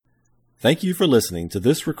Thank you for listening to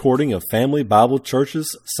this recording of Family Bible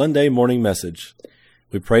Church's Sunday morning message.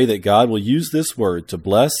 We pray that God will use this word to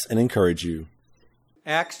bless and encourage you.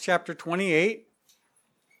 Acts chapter 28,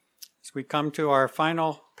 as we come to our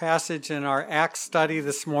final passage in our Acts study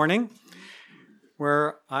this morning,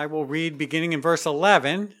 where I will read beginning in verse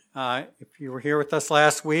 11. If you were here with us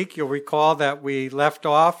last week, you'll recall that we left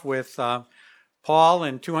off with Paul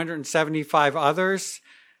and 275 others.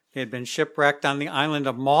 They had been shipwrecked on the island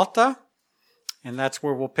of Malta. And that's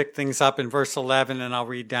where we'll pick things up in verse 11, and I'll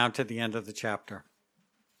read down to the end of the chapter.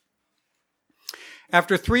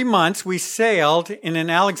 After 3 months, we sailed in an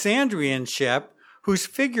Alexandrian ship whose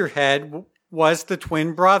figurehead was the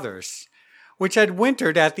twin brothers, which had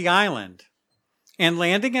wintered at the island. And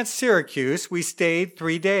landing at Syracuse, we stayed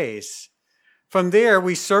 3 days. From there,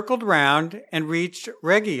 we circled round and reached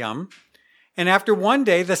Rhegium. And after 1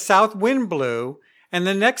 day, the south wind blew, and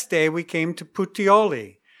the next day we came to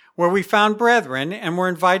Puteoli, where we found brethren and were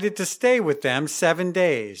invited to stay with them 7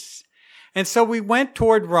 days. And so we went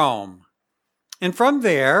toward Rome. And from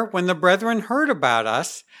there, when the brethren heard about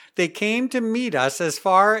us, they came to meet us as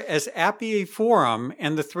far as aptly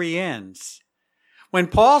and the 3 Inns. When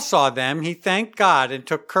Paul saw them, he thanked God and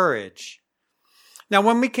took courage. Now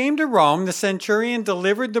when we came to Rome, the centurion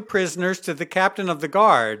delivered the prisoners to the captain of the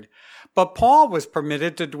guard, but Paul was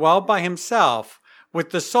permitted to dwell by himself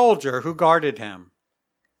with the soldier who guarded him.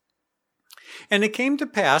 And it came to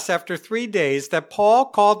pass after 3 days that Paul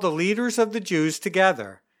called the leaders of the Jews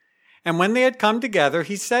together. And when they had come together,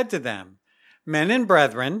 he said to them, Men and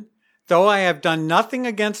brethren, though I have done nothing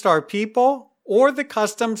against our people or the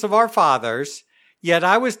customs of our fathers, yet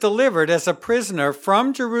I was delivered as a prisoner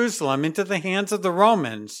from Jerusalem into the hands of the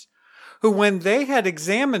Romans, who when they had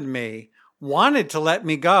examined me, wanted to let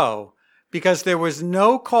me go, because there was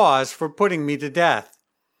no cause for putting me to death.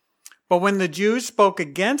 But when the Jews spoke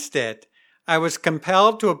against it, I was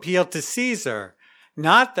compelled to appeal to Caesar,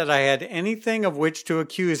 not that I had anything of which to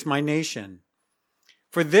accuse my nation.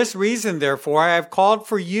 For this reason, therefore, I have called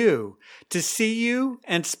for you, to see you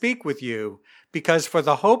and speak with you, because for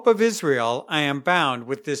the hope of Israel I am bound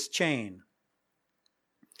with this chain.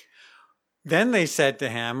 Then they said to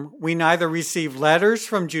him, We neither received letters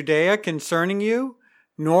from Judea concerning you,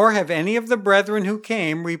 nor have any of the brethren who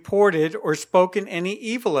came reported or spoken any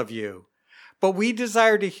evil of you. But we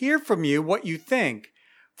desire to hear from you what you think,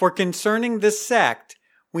 for concerning this sect,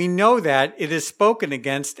 we know that it is spoken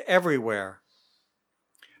against everywhere.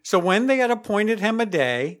 So when they had appointed him a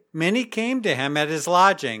day, many came to him at his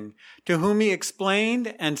lodging, to whom he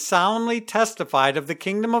explained and solemnly testified of the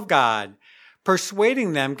kingdom of God,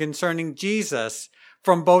 persuading them concerning Jesus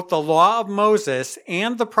from both the law of Moses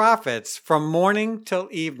and the prophets from morning till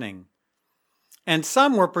evening. And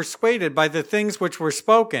some were persuaded by the things which were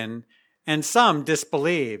spoken, and some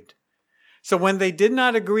disbelieved. So when they did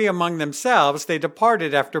not agree among themselves, they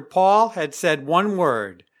departed after Paul had said one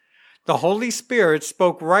word. The Holy Spirit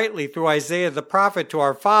spoke rightly through Isaiah the prophet to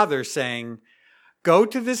our fathers, saying, Go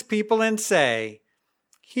to this people and say,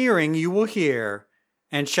 Hearing you will hear,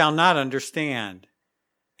 and shall not understand.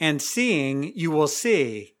 And seeing you will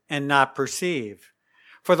see, and not perceive.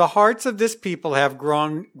 For the hearts of this people have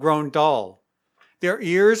grown dull. Their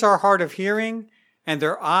ears are hard of hearing, and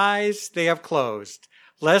their eyes they have closed,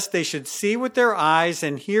 lest they should see with their eyes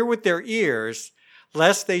and hear with their ears,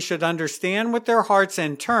 lest they should understand with their hearts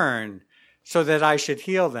and turn, so that I should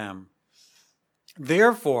heal them.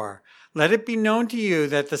 Therefore, let it be known to you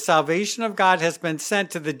that the salvation of God has been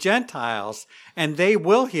sent to the Gentiles, and they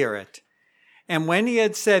will hear it. And when he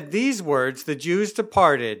had said these words, the Jews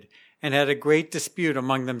departed and had a great dispute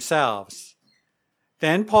among themselves.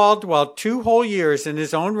 Then Paul dwelt 2 whole years in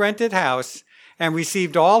his own rented house, and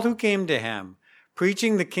received all who came to him,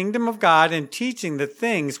 preaching the kingdom of God and teaching the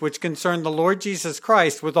things which concern the Lord Jesus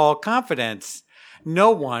Christ with all confidence, no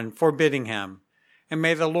one forbidding him. And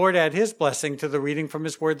may the Lord add his blessing to the reading from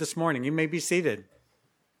his word this morning. You may be seated.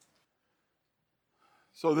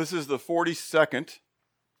 So this is the 42nd,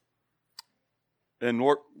 and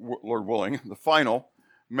Lord willing, the final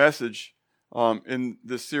message in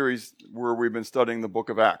this series where we've been studying the book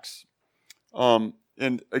of Acts.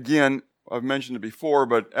 And again, I've mentioned it before,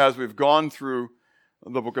 but as we've gone through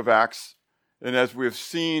the book of Acts, and as we've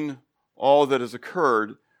seen all that has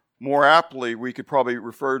occurred, more aptly, we could probably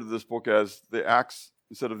refer to this book as the Acts,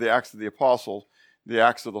 instead of the Acts of the Apostle, the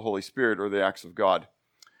Acts of the Holy Spirit, or the Acts of God.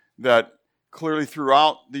 That clearly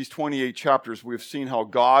throughout these 28 chapters, we've seen how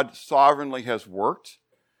God sovereignly has worked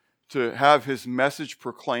to have his message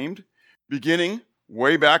proclaimed, beginning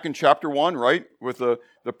way back in chapter 1, right, with the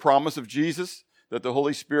promise of Jesus, that the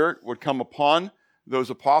Holy Spirit would come upon those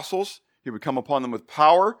apostles. He would come upon them with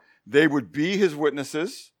power. they would be his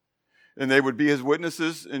witnesses, and they would be his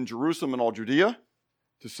witnesses in Jerusalem and all Judea,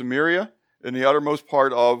 to Samaria, and the uttermost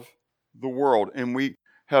part of the world. And we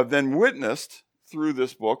have then witnessed through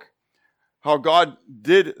this book how God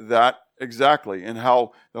did that exactly, and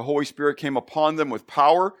how the Holy Spirit came upon them with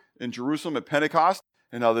power in Jerusalem at Pentecost,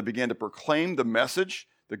 and how they began to proclaim the message,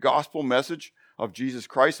 the gospel message of Jesus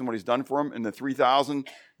Christ and what he's done for them. And the 3,000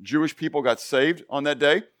 Jewish people got saved on that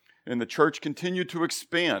day, and the church continued to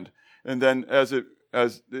expand. And then as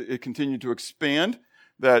it continued to expand,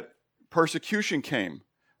 that persecution came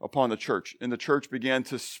upon the church, and the church began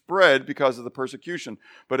to spread because of the persecution.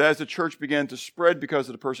 But as the church began to spread because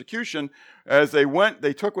of the persecution, as they went,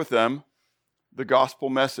 they took with them the gospel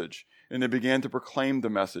message, and they began to proclaim the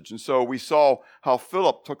message. And so we saw how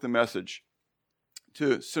Philip took the message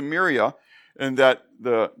to Samaria, and that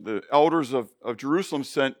the elders of Jerusalem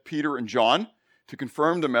sent Peter and John to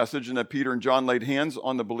confirm the message, and that Peter and John laid hands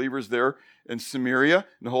on the believers there in Samaria,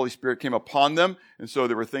 and the Holy Spirit came upon them. And so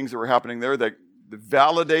there were things that were happening there that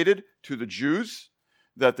validated to the Jews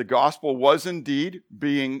that the gospel was indeed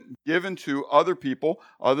being given to other people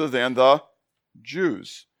other than the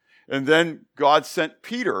Jews. And then God sent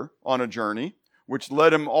Peter on a journey, which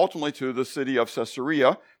led him ultimately to the city of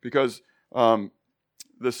Caesarea, because the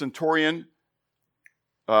centurion,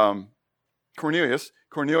 Cornelius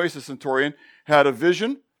the centurion, had a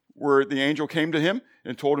vision where the angel came to him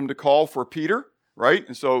and told him to call for Peter, right?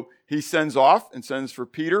 And so he sends off and sends for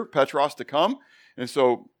Petros, to come. And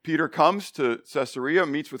so Peter comes to Caesarea,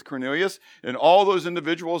 meets with Cornelius, and all those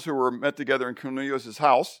individuals who were met together in Cornelius'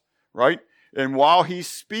 house, right? And while he's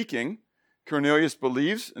speaking, Cornelius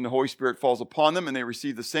believes, and the Holy Spirit falls upon them, and they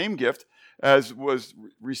receive the same gift as was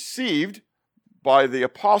received by the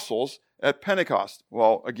apostles at Pentecost.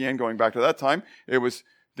 Well, again, going back to that time, it was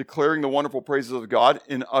declaring the wonderful praises of God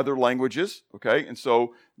in other languages, okay? And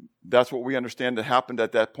so that's what we understand that happened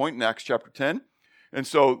at that point in Acts chapter 10. And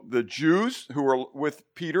so the Jews who were with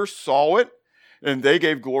Peter saw it, and they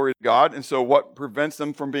gave glory to God. And so what prevents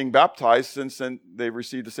them from being baptized, since then they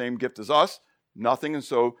received the same gift as us? Nothing. And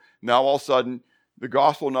so now all of a sudden, the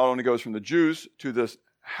gospel not only goes from the Jews to the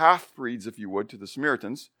half-breeds, if you would, to the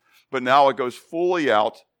Samaritans, but now it goes fully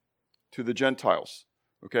out to the Gentiles,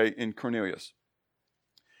 okay, in Cornelius.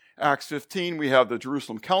 Acts 15, we have the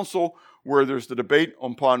Jerusalem Council, where there's the debate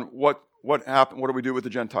upon what happened, what do we do with the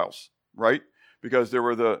Gentiles, right? Because there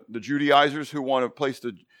were the Judaizers who want to place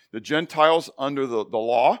the Gentiles under the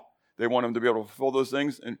law. They want them to be able to fulfill those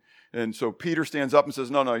things. And so Peter stands up and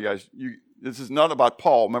says, no, guys, this is not about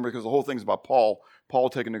Paul. Remember, because the whole thing's about Paul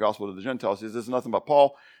taking the gospel to the Gentiles. He says, this is nothing about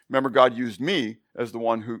Paul. Remember, God used me as the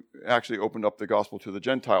one who actually opened up the gospel to the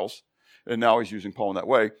Gentiles. And now he's using Paul in that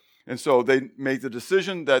way. And so they make the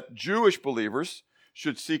decision that Jewish believers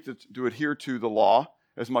should seek to adhere to the law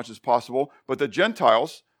as much as possible. But the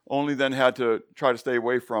Gentiles only then had to try to stay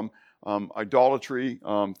away from idolatry,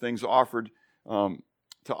 things offered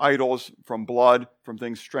to idols, from blood, from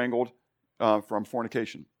things strangled, from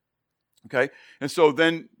fornication. Okay, and so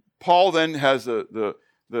then Paul then has the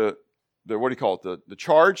what do you call it? The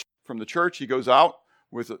charge from the church. He goes out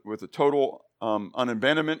with a total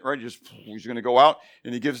unabandonment, right? He's going to go out,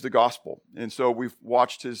 and he gives the gospel. And so we've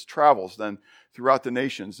watched his travels then throughout the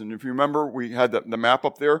nations. And if you remember, we had the map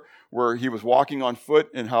up there where he was walking on foot,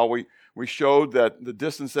 and how we showed that the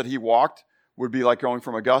distance that he walked would be like going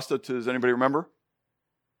from Augusta to, does anybody remember?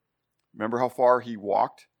 Remember how far he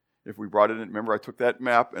walked? If we brought it in, remember I took that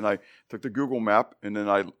map, and I took the Google map, and then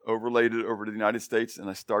I overlaid it over to the United States, and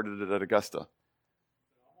I started it at Augusta.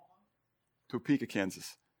 Topeka,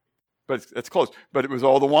 Kansas. But it's close. But it was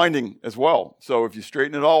all the winding as well. So if you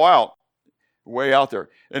straighten it all out, way out there.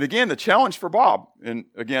 And again, the challenge for Bob, and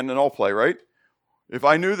again, in all play, right? If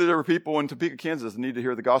I knew that there were people in Topeka, Kansas that need to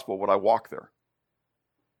hear the gospel, would I walk there?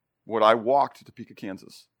 Would I walk to Topeka,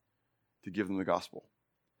 Kansas to give them the gospel?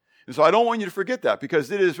 And so I don't want you to forget that,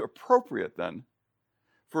 because it is appropriate then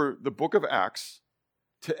for the book of Acts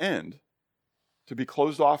to end, to be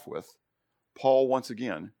closed off with Paul once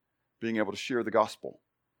again being able to share the gospel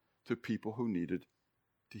to people who needed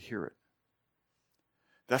to hear it.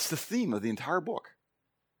 That's the theme of the entire book.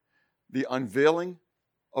 The unveiling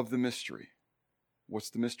of the mystery.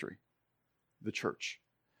 What's the mystery? The church.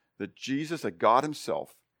 That Jesus, that God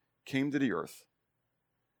himself, came to the earth,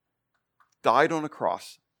 died on a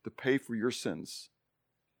cross to pay for your sins,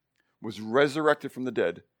 was resurrected from the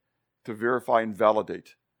dead to verify and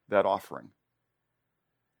validate that offering,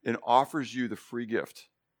 and offers you the free gift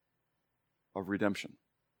of redemption.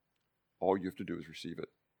 All you have to do is receive it.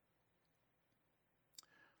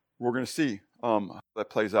 We're going to see how that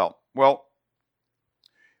plays out. Well,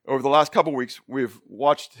 over the last couple weeks, we've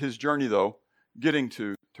watched his journey, though, getting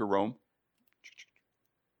to Rome.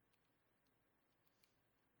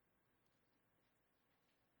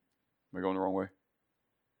 Am I going the wrong way?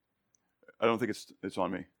 I don't think it's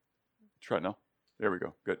on me. Try it now. There we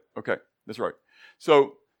go. Good. Okay, that's right.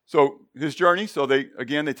 So his journey. So they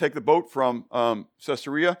take the boat from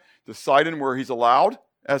Caesarea to Sidon, where he's allowed,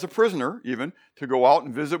 as a prisoner even, to go out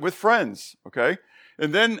and visit with friends. Okay,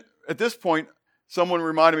 and then at this point, someone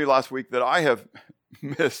reminded me last week that I have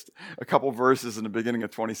missed a couple verses in the beginning of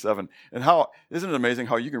 27. And isn't it amazing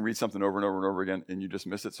how you can read something over and over and over again and you just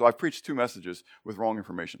miss it? So I preached 2 messages with wrong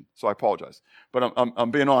information. So I apologize. But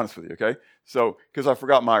I'm being honest with you, okay? So, because I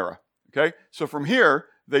forgot Myra, okay? So from here,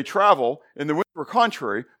 they travel, and the winds were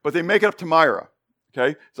contrary, but they make it up to Myra,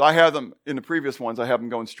 okay? So I have them, in the previous ones, I have them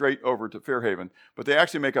going straight over to Fairhaven, but they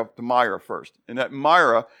actually make up to Myra first. And at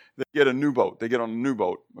Myra, they get a new boat. They get on a new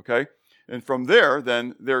boat, okay? And from there,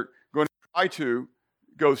 then, they're going to try to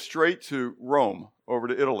go straight to Rome, over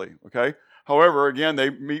to Italy, okay? However, again,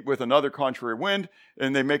 they meet with another contrary wind,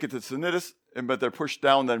 and they make it to Cnidus, but they're pushed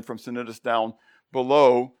down then from Cnidus down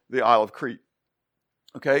below the Isle of Crete,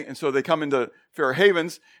 okay? And so they come into Fair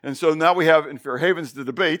Havens, and so now we have in Fair Havens the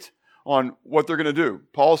debate on what they're going to do.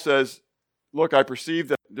 Paul says, look, I perceive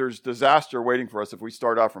that there's disaster waiting for us if we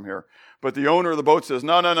start out from here. But the owner of the boat says,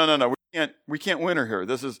 no. We can't winter here.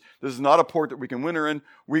 This is not a port that we can winter in.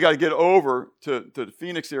 We got to get over to the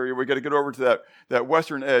Phoenix area. We got to get over to that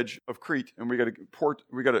western edge of Crete, and we got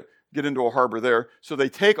to get into a harbor there. So they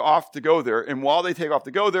take off to go there, and while they take off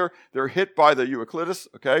to go there, they're hit by the Euclides,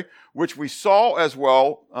 okay, which we saw as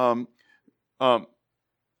well.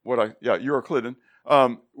 Euroclydon,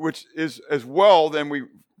 which is as well. Then we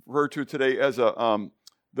refer to today as the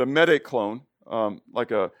metaclone, what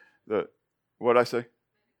did I say?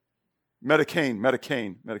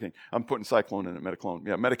 Metacane. I'm putting cyclone in it, metaclone.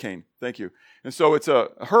 Yeah, metacane. Thank you. And so it's a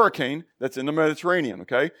hurricane that's in the Mediterranean,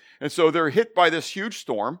 okay? And so they're hit by this huge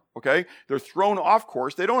storm, okay? They're thrown off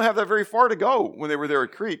course. They don't have that very far to go when they were there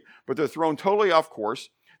at Crete, but they're thrown totally off course.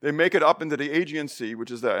 They make it up into the Aegean Sea,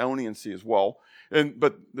 which is the Ionian Sea as well.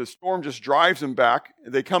 But the storm just drives them back.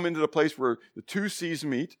 They come into the place where the 2 seas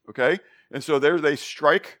meet, okay? And so there they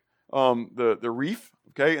strike the reef,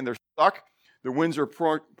 okay? And they're stuck. The winds are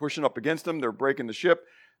pushing up against them. They're breaking the ship.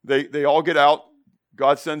 They all get out.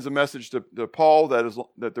 God sends a message to Paul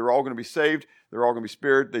that they're all going to be saved. They're all going to be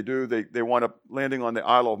spared. They do. They wind up landing on the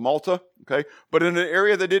Isle of Malta, okay? But in an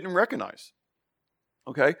area they didn't recognize,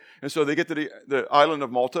 okay? And so they get to the island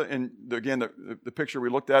of Malta, and again, the picture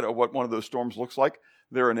we looked at of what one of those storms looks like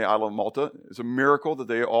there in the island of Malta. It's a miracle that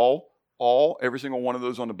they every single one of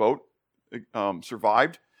those on the boat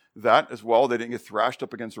survived that as well. They didn't get thrashed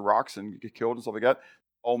up against the rocks and get killed and stuff like that.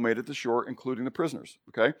 All made it to shore, including the prisoners,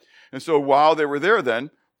 okay? And so while they were there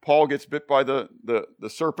then, Paul gets bit by the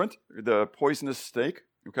serpent, the poisonous snake,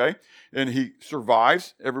 okay? And he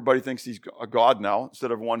survives. Everybody thinks he's a god now,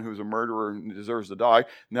 instead of one who's a murderer and deserves to die.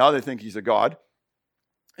 Now they think he's a god.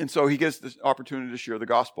 And so he gets this opportunity to share the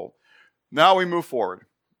gospel. Now we move forward,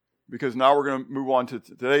 because now we're going to move on to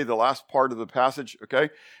today, the last part of the passage, okay?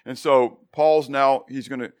 And so he's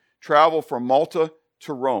going to travel from Malta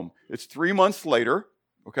to Rome. It's 3 months later,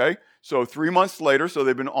 okay? So 3 months later, so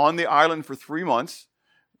they've been on the island for 3 months.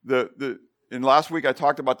 And last week I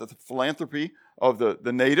talked about the philanthropy of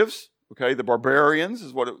the natives, okay? The barbarians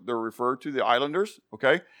is what they're referred to, the islanders,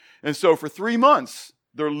 okay? And so for 3 months,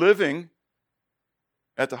 they're living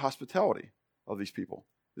at the hospitality of these people.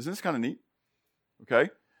 Isn't this kind of neat?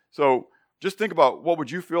 Okay? So just think about, what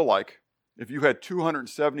would you feel like if you had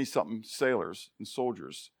 270-something sailors and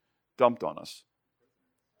soldiers dumped on us?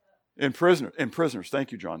 In prisoners.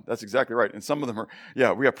 Thank you, John. That's exactly right. And some of them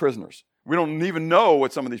we have prisoners. We don't even know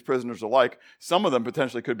what some of these prisoners are like. Some of them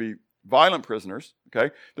potentially could be violent prisoners,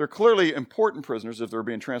 okay? They're clearly important prisoners if they're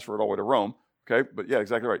being transferred all the way to Rome, okay? But yeah,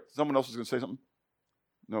 exactly right. Someone else was going to say something?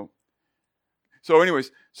 No. So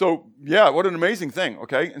anyways, what an amazing thing,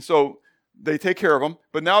 okay? And so they take care of them,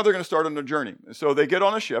 but now they're going to start on their journey. So they get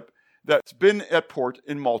on a ship that's been at port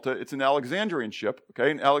in Malta. It's an Alexandrian ship, okay?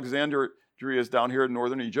 And Alexandria is down here in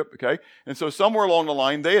northern Egypt, okay? And so somewhere along the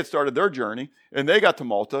line, they had started their journey, and they got to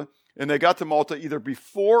Malta, and they got to Malta either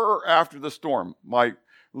before or after the storm. My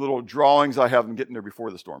little drawings, I have them getting there before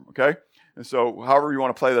the storm, okay? And so however you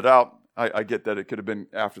want to play that out, I get that it could have been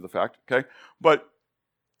after the fact, okay? But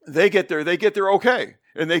they get there okay.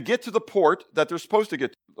 And they get to the port that they're supposed to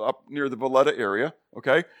get to, up near the Valletta area,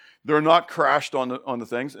 okay? They're not crashed on the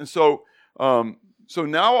things. And so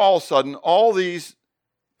now all of a sudden, all these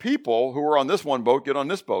people who are on this one boat get on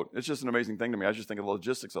this boat. It's just an amazing thing to me. I just think of the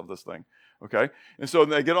logistics of this thing, okay? And so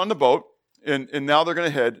they get on the boat, and now they're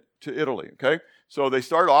going to head to Italy, okay? So they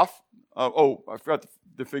start off, I forgot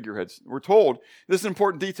the figureheads. We're told, this is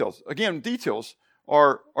important details. Again, details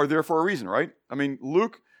are there for a reason, right? I mean,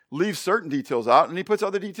 Luke leaves certain details out and he puts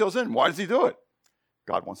other details in. Why does he do it?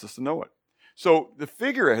 God wants us to know it. So the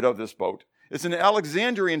figurehead of this boat is an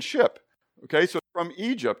Alexandrian ship, okay? So from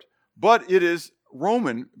Egypt, but it is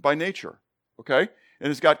Roman by nature, okay?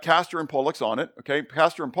 And it's got Castor and Pollux on it, okay?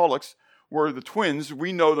 Castor and Pollux were the twins.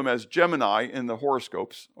 We know them as Gemini in the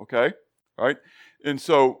horoscopes, okay? All right? And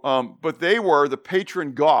so, but they were the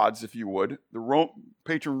patron gods, if you would, the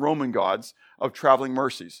patron Roman gods of traveling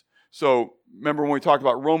mercies. So remember when we talked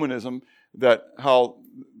about Romanism, that how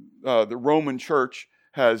the Roman Church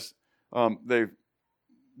has,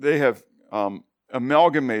 they have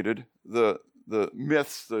amalgamated the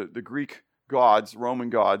myths, the Greek gods, Roman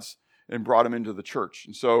gods, and brought them into the church.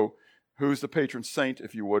 And so who's the patron saint,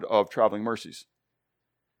 if you would, of traveling mercies?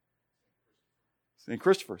 St.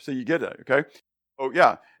 Christopher. So you get it, okay? Oh,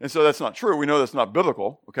 yeah. And so that's not true. We know that's not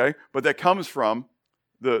biblical, okay? But that comes from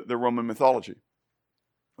the Roman mythology,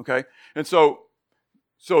 okay? And so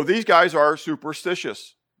these guys are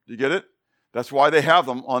superstitious. Do you get it? That's why they have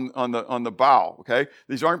them on the bow, okay?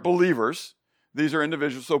 These aren't believers. These are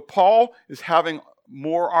individuals. So Paul is having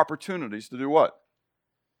more opportunities to do what?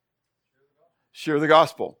 Share the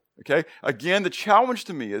gospel, okay? Again, the challenge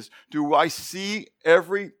to me is, do I see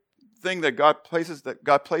everything that God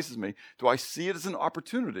places me, do I see it as an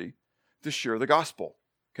opportunity to share the gospel,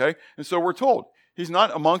 okay? And so we're told, he's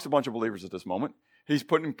not amongst a bunch of believers at this moment. He's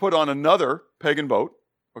put on another pagan boat,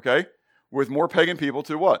 okay, with more pagan people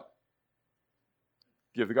to what?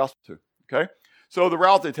 Give the gospel to, okay? So the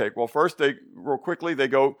route they take, well, first, real quickly, they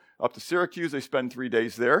go up to Syracuse. They spend 3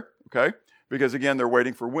 days there, okay? Because, again, they're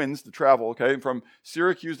waiting for winds to travel, okay? And from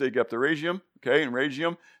Syracuse, they get up to Rhegium, okay? And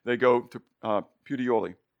Rhegium, they go to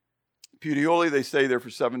Puteoli. Puteoli, they stay there for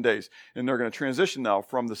 7 days. And they're going to transition now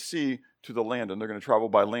from the sea to the land. And they're going to travel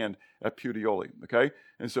by land at Puteoli, okay?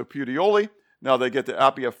 And so Puteoli, now they get to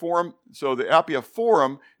Appia Forum. So the Appia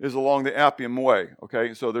Forum is along the Appian Way,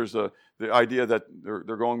 okay? So there's the idea that they're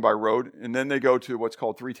going by road. And then they go to what's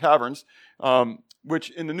called 3 taverns,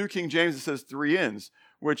 which in the New King James it says 3 inns,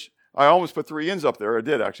 which I almost put 3 inns up there. I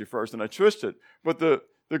did actually first, and I twisted. But the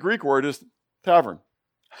Greek word is tavern.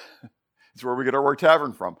 It's where we get our word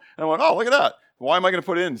tavern from. And I went, oh, look at that. Why am I going to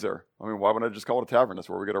put inns there? I mean, why wouldn't I just call it a tavern? That's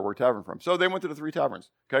where we get our word tavern from. So they went to the 3 taverns,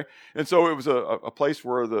 okay? And so it was a place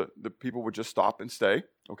where the people would just stop and stay,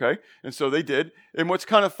 okay? And so they did. And what's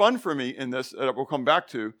kind of fun for me in this, that we'll come back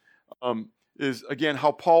to, is, again,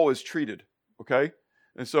 how Paul is treated, okay?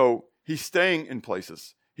 And so he's staying in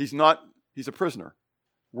places. He's a prisoner.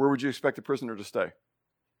 Where would you expect a prisoner to stay?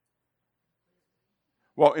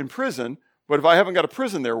 Well, in prison, but if I haven't got a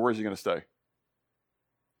prison there, where's he going to stay?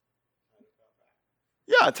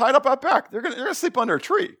 Yeah, tied up out back. They're going to sleep under a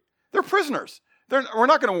tree. They're prisoners. We're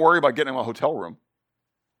not going to worry about getting them a hotel room.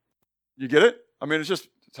 You get it? I mean, it's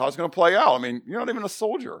how it's going to play out. I mean, you're not even a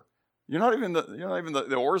soldier. You're not even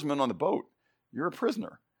the oarsman on the boat. You're a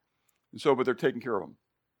prisoner. And so, but they're taking care of them.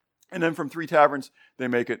 And then from 3 taverns, they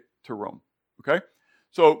make it to Rome. Okay?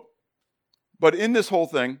 So, but in this whole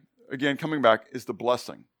thing, again, coming back, is the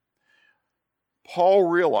blessing. Paul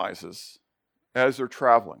realizes, as they're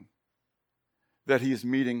traveling, that he is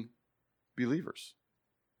meeting believers.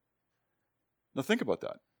 Now think about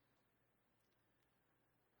that.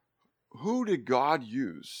 Who did God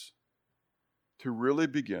use to really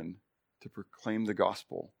begin to proclaim the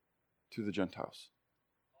gospel to the Gentiles?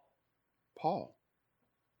 Paul.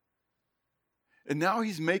 And now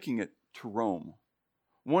he's making it to Rome,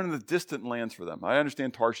 one of the distant lands for them. I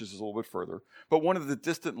understand Tarshish is a little bit further, but one of the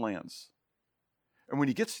distant lands. And when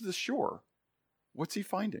he gets to the shore, what's he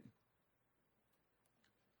finding?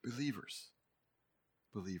 Believers.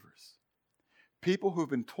 Believers. People who have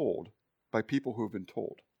been told by people who have been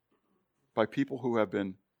told. By people who have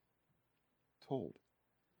been told.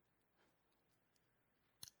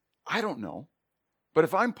 I don't know, but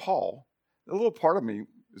if I'm Paul, a little part of me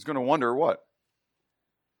is going to wonder what?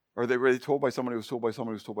 Are they really told by somebody who's told by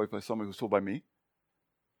somebody who's told by somebody who's told by me?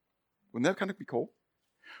 Wouldn't that kind of be cool?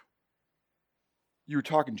 You were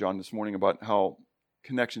talking, John, this morning about how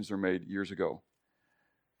connections are made years ago.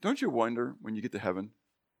 Don't you wonder when you get to heaven,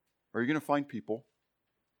 are you going to find people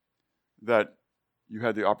that you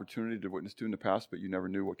had the opportunity to witness to in the past, but you never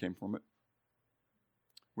knew what came from it?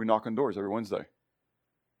 We knock on doors every Wednesday.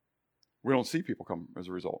 We don't see people come as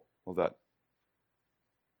a result of that.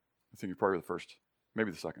 I think you're probably the first,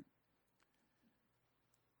 maybe the second.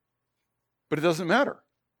 But it doesn't matter,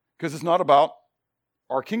 because it's not about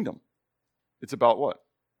our kingdom. It's about what?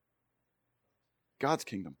 God's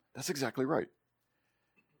kingdom. That's exactly right.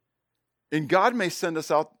 And God may send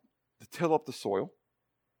us out to till up the soil,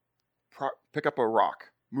 pick up a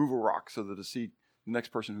rock, move a rock so that the next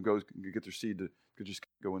person who goes can get their seed to just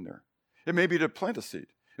go in there. It may be to plant a seed.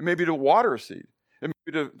 It may be to water a seed. It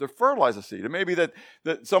may be to fertilize a seed. It may be that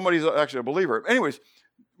somebody's actually a believer. Anyways,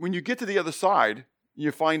 when you get to the other side,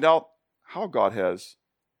 you find out how God has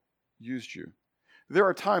used you. There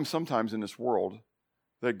are times sometimes in this world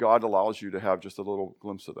that God allows you to have just a little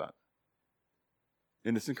glimpse of that.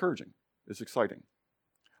 And it's encouraging. It's exciting.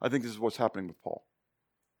 I think this is what's happening with Paul.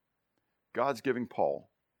 God's giving Paul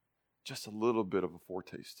just a little bit of a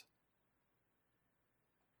foretaste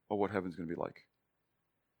of what heaven's going to be like.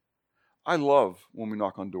 I love when we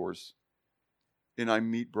knock on doors and I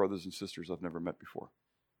meet brothers and sisters I've never met before.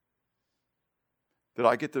 That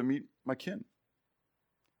I get to meet my kin.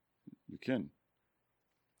 Your kin.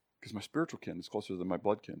 Because my spiritual kin is closer than my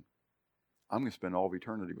blood kin. I'm going to spend all of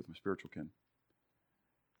eternity with my spiritual kin.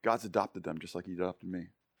 God's adopted them just like he adopted me.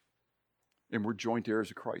 And we're joint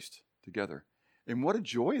heirs of Christ together. And what a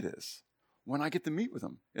joy it is when I get to meet with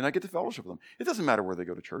them and I get to fellowship with them. It doesn't matter where they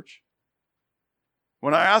go to church.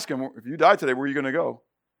 When I ask them, if you die today, where are you going to go?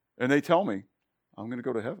 And they tell me, I'm going to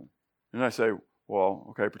go to heaven. And I say, well,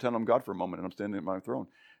 okay, pretend I'm God for a moment and I'm standing at my throne.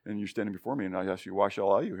 And you're standing before me and I ask you, why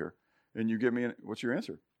shall I you here? And you give me, what's your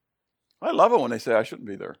answer? I love it when they say I shouldn't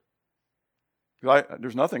be there.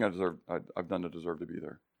 There's nothing I've done to deserve to be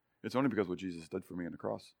there. It's only because of what Jesus did for me on the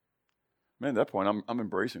cross. Man, at that point, I'm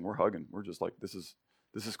embracing. We're hugging. We're just like, this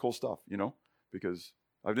is cool stuff, because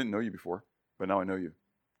I didn't know you before, but now I know you.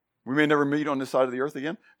 We may never meet on this side of the earth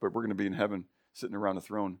again, but we're going to be in heaven, sitting around the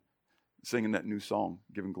throne, singing that new song,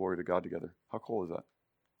 giving glory to God together. How cool is that?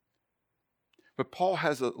 But Paul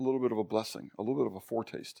has a little bit of a blessing, a little bit of a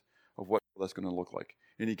foretaste of what that's going to look like.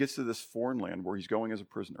 And he gets to this foreign land where he's going as a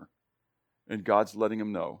prisoner. And God's letting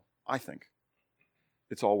him know, I think,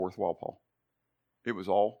 it's all worthwhile, Paul. It was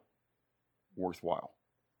all worthwhile.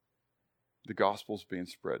 The gospel's being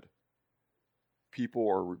spread. People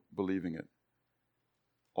are believing it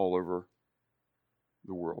all over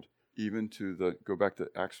the world. Even to go back to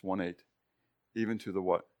Acts 1:8, even to the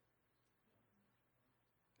what?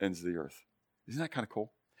 Ends of the earth. Isn't that kind of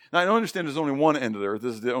cool? Now, I don't understand there's only one end of the earth.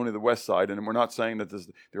 This is only the west side, and we're not saying that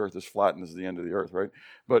the earth is flat and this is the end of the earth, right?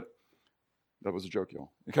 But that was a joke,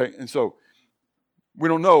 y'all. Okay, and so we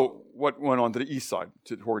don't know what went on to the east side,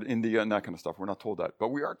 toward India and that kind of stuff. We're not told that. But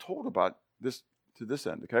we are told about this to this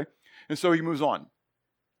end, okay? And so he moves on.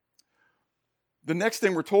 The next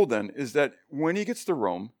thing we're told then is that when he gets to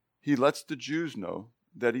Rome, he lets the Jews know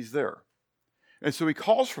that he's there. And so he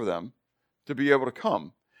calls for them to be able to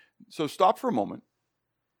come. So stop for a moment.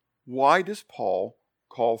 Why does Paul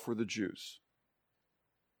call for the Jews?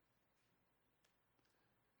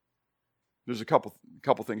 There's a couple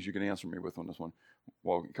things you can answer me with on this one.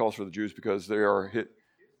 Well, he calls for the Jews because they're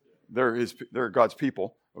God's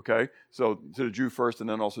people. Okay, so to the Jew first, and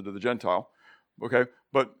then also to the Gentile. Okay,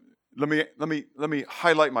 but let me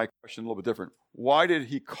highlight my question a little bit different. Why did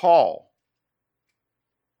he call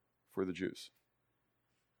for the Jews?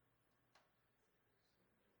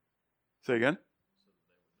 Say again.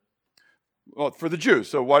 Well, for the Jews.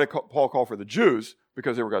 So why did Paul call for the Jews?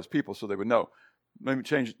 Because they were God's people, so they would know. Let me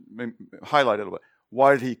highlight it a little bit.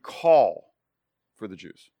 Why did he call for the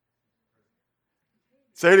Jews?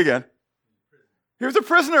 Say it again. He was a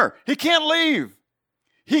prisoner. He can't leave.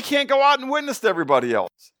 He can't go out and witness to everybody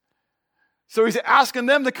else. So he's asking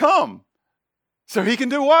them to come. So he can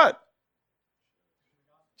do what?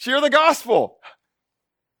 Share the gospel.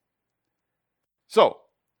 So,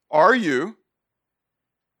 are you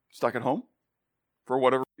stuck at home for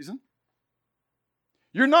whatever reason?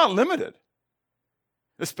 You're not limited.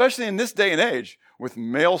 Especially in this day and age, with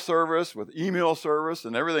mail service, with email service,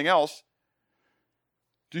 and everything else.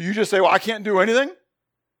 Do you just say, well, I can't do anything?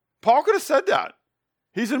 Paul could have said that.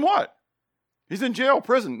 He's in what? He's in jail,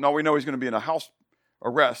 prison. Now we know he's going to be in a house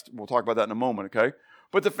arrest. We'll talk about that in a moment, okay?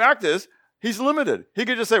 But the fact is, he's limited. He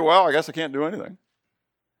could just say, well, I guess I can't do anything.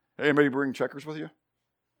 Hey, anybody bring checkers with you?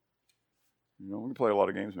 We can play a lot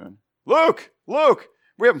of games, man. Luke!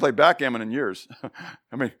 We haven't played backgammon in years.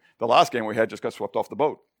 I mean, the last game we had just got swept off the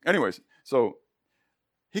boat. Anyways, so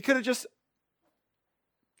he could have just,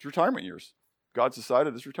 it's retirement years. God's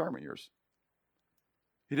decided it's retirement years.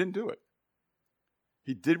 He didn't do it.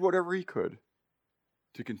 He did whatever he could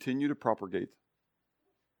to continue to propagate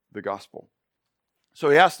the gospel. So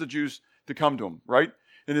he asked the Jews to come to him, right?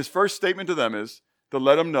 And his first statement to them is to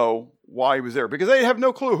let him know why he was there. Because they have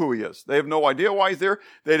no clue who he is. They have no idea why he's there.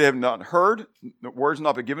 They have not heard. The word's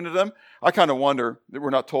not been given to them. I kind of wonder that we're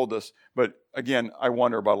not told this. But again, I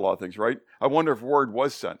wonder about a lot of things, right? I wonder if word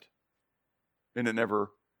was sent. And it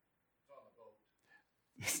never...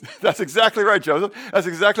 That's exactly right, Joseph. That's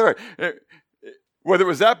exactly right. Whether it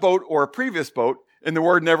was that boat or a previous boat, and the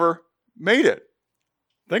word never made it.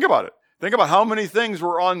 Think about it. Think about how many things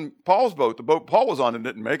were on Paul's boat. The boat Paul was on and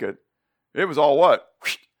didn't make it. It was all what?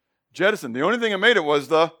 Jettisoned. The only thing that made it was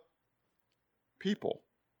the people.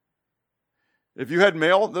 If you had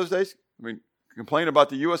mail those days, complain about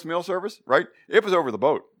the U.S. mail service, right? It was over the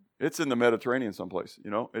boat. It's in the Mediterranean someplace.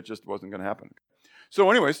 It just wasn't going to happen.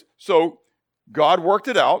 So anyways, God worked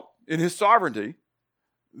it out in his sovereignty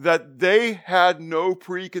that they had no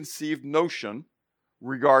preconceived notion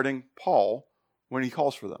regarding Paul when he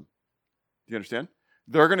calls for them. Do you understand?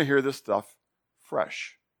 They're going to hear this stuff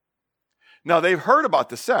fresh. Now, they've heard about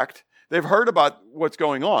the sect. They've heard about what's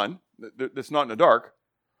going on. That's not in the dark.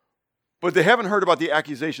 But they haven't heard about the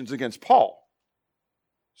accusations against Paul.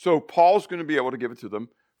 So Paul's going to be able to give it to them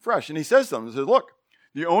fresh. And he says to them, he says, look,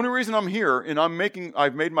 the only reason I'm here and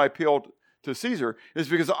I've made my appeal to Caesar is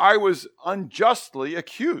because I was unjustly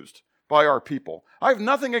accused by our people. I have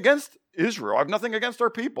nothing against Israel. I have nothing against our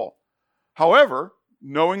people. However,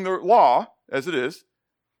 knowing the law as it is,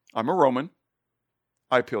 I'm a Roman.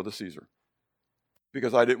 I appeal to Caesar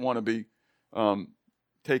because I didn't want to be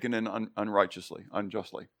taken in unrighteously,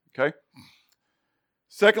 unjustly. Okay?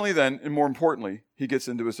 Secondly, then, and more importantly, he gets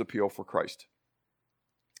into his appeal for Christ.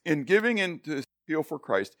 In giving into his appeal for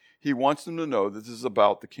Christ, he wants them to know that this is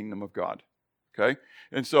about the kingdom of God. Okay?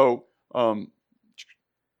 And so,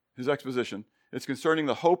 his exposition, it's concerning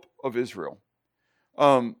the hope of Israel.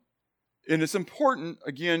 And it's important,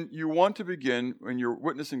 again, you want to begin, when you're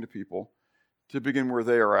witnessing to people, to begin where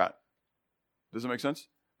they are at. Does that make sense?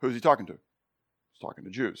 Who's he talking to? He's talking to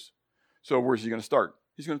Jews. So where's he going to start?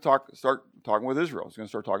 He's going to start talking with Israel. He's going to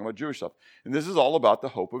start talking about Jewish stuff. And this is all about the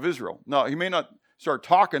hope of Israel. Now, he may not start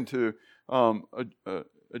talking to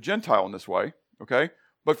a Gentile in this way, okay?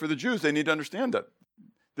 But for the Jews, they need to understand that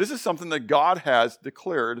this is something that God has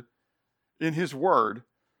declared in his word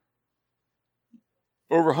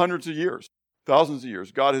over hundreds of years, thousands of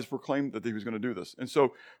years. God has proclaimed that he was going to do this. And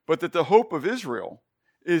so, but that the hope of Israel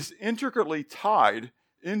is intricately tied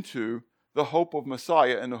into the hope of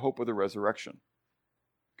Messiah and the hope of the resurrection.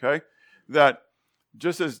 Okay? That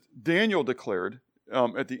just as Daniel declared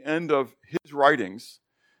at the end of his writings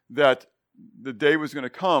that the day was going to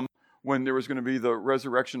come when there was going to be the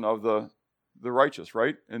resurrection of the righteous,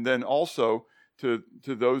 right? And then also to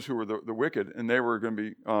those who were the wicked, and they were going to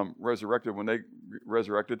be resurrected. When they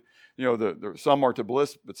resurrected, some are to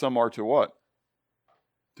bliss, but some are to what?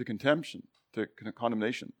 To contempt, to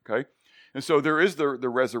condemnation, okay? And so there is the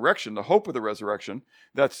resurrection, the hope of the resurrection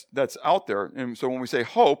that's out there. And so when we say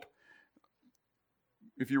hope,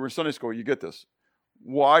 if you were in Sunday school, you get this.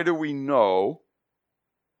 Why do we know,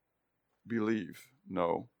 believe,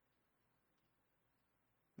 know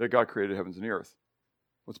that God created heavens and the earth?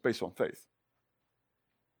 Well, it's based on faith.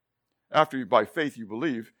 After by faith you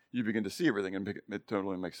believe, you begin to see everything and it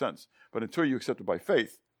totally makes sense. But until you accept it by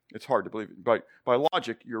faith, it's hard to believe it. By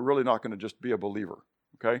logic, you're really not going to just be a believer,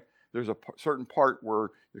 okay? There's a certain part where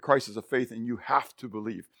the crisis of faith and you have to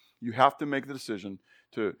believe. You have to make the decision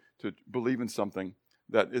to believe in something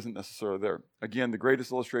that isn't necessarily there. Again, the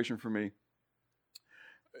greatest illustration for me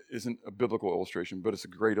isn't a biblical illustration, but it's a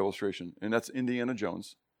great illustration, and that's Indiana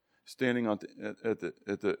Jones standing at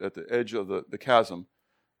the edge of the chasm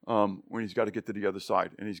when he's got to get to the other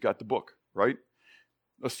side, and he's got the book, right?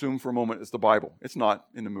 Assume for a moment it's the Bible. It's not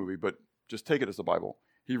in the movie, but just take it as the Bible.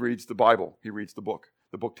 He reads the Bible. He reads the book.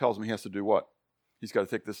 The book tells him he has to do what? He's got to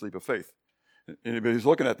take this leap of faith. And he's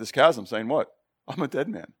looking at this chasm saying, what? I'm a dead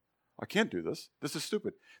man. I can't do this. This is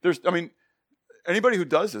stupid. Anybody who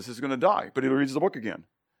does this is going to die, but he reads the book again.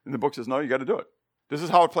 And the book says, no, you got to do it. This is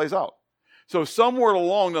how it plays out. So somewhere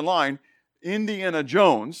along the line, Indiana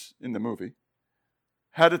Jones, in the movie,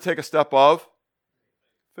 had to take a step of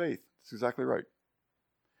faith. That's exactly right.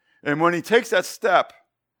 And when he takes that step,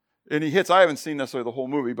 and he hits, I haven't seen necessarily the whole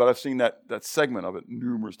movie, but I've seen that segment of it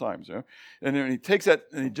numerous times. And then he takes that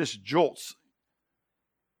and he just jolts.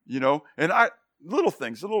 And little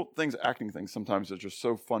things, acting things sometimes are just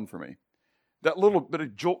so fun for me. That little bit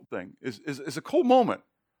of jolt thing is a cool moment.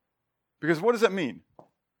 Because what does that mean?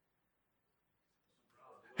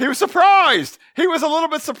 He was surprised. He was a little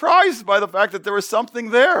bit surprised by the fact that there was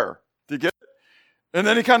something there. Do you get it? And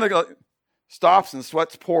then he kind of stops and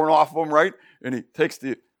sweat's pouring off of him, right? And he takes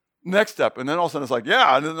the next step. And then all of a sudden it's like,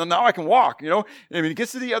 yeah, and now I can walk, And he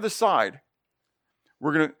gets to the other side.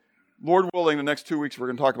 We're going to, Lord willing, the next 2 weeks we're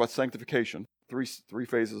going to talk about sanctification, three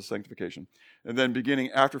phases of sanctification. And then beginning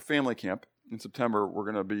after family camp in September, we're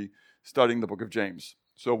going to be studying the book of James.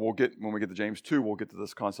 So when we get to James 2, we'll get to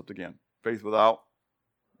this concept again. Faith without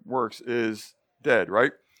works is dead,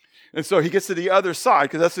 right? And so he gets to the other side,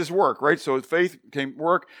 because that's his work, right? So his faith came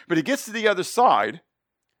work, but he gets to the other side,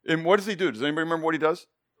 and what does he do? Does anybody remember what he does?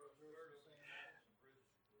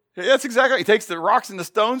 That's exactly right. He takes the rocks and the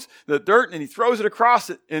stones, the dirt, and he throws it across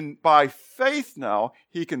it, and by faith now,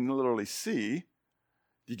 he can literally see.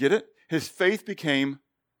 Do you get it? His faith became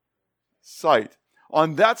sight.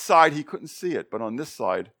 On that side, he couldn't see it, but on this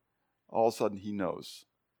side, all of a sudden, he knows.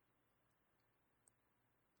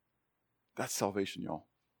 That's salvation, y'all.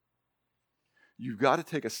 You've got to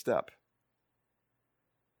take a step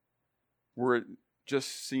where it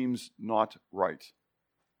just seems not right.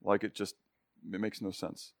 Like it makes no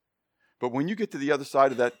sense. But when you get to the other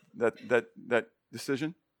side of that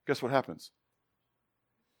decision, guess what happens?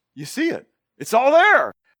 You see it. It's all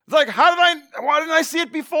there. It's like, why didn't I see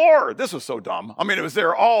it before? This was so dumb. I mean, it was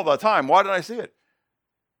there all the time. Why didn't I see it?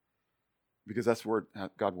 Because that's where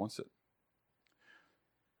God wants it.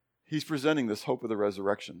 He's presenting this hope of the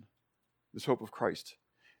resurrection, this hope of Christ.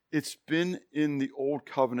 It's been in the Old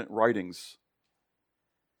Covenant writings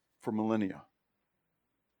for millennia.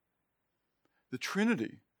 The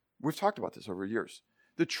Trinity, we've talked about this over years.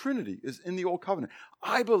 The Trinity is in the Old Covenant.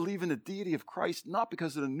 I believe in the deity of Christ not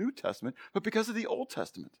because of the New Testament, but because of the Old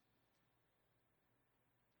Testament.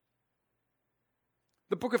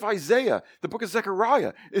 The book of Isaiah, the book of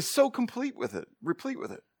Zechariah is so replete with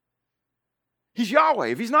it. He's Yahweh.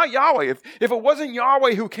 If he's not Yahweh, if it wasn't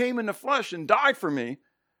Yahweh who came in the flesh and died for me,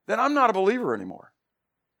 then I'm not a believer anymore.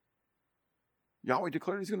 Yahweh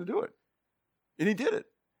declared he's going to do it. And he did it.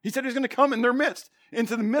 He said he's going to come in their midst,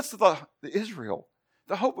 into the midst of the Israel.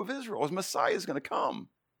 The hope of Israel is Messiah is going to come.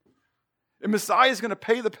 And Messiah is going to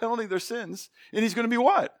pay the penalty of their sins. And he's going to be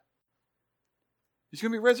what? He's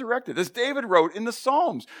going to be resurrected. As David wrote in the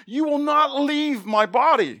Psalms, you will not leave my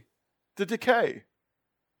body to decay.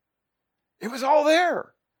 It was all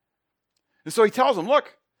there. And so he tells them,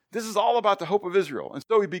 look, this is all about the hope of Israel. And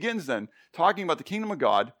so he begins then talking about the kingdom of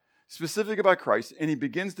God, specifically about Christ, and he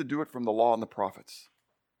begins to do it from the law and the prophets.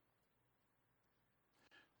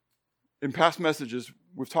 In past messages,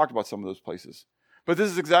 we've talked about some of those places. But this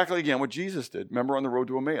is exactly, again, what Jesus did. Remember on the road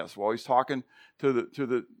to Emmaus, while he's talking to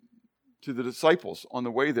the disciples on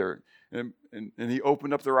the way there, and he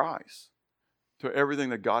opened up their eyes to everything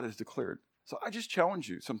that God has declared. So I just challenge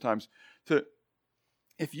you sometimes to,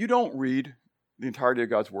 if you don't read the entirety of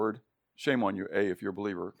God's word, shame on you, if you're a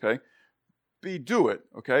believer, okay? Do it,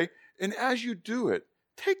 okay? And as you do it,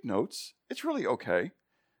 take notes. It's really okay.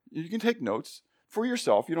 You can take notes for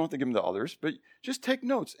yourself. You don't have to give them to others, but just take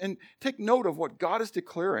notes and take note of what God is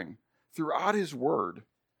declaring throughout his word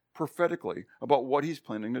prophetically about what he's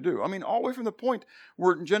planning to do. I mean, all the way from the point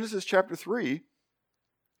where in Genesis chapter 3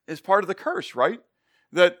 is part of the curse, right?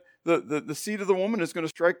 That the seed of the woman is going to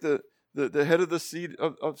strike the head of the seed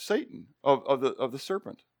of Satan, of the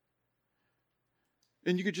serpent.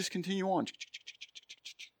 And you could just continue on.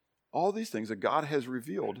 All these things that God has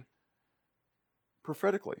revealed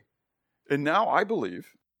prophetically. And now I believe,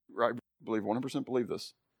 100% believe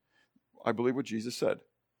this. I believe what Jesus said.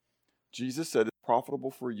 Jesus said, it's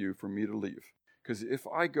profitable for me to leave. Because if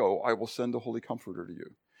I go, I will send the Holy Comforter to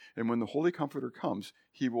you. And when the Holy Comforter comes,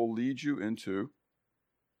 he will lead you into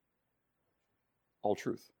all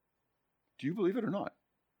truth. Do you believe it or not?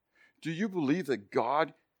 Do you believe that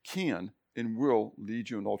God can and will lead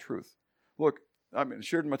you in all truth? Look, I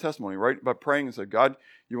shared in my testimony, right, about praying and said, God,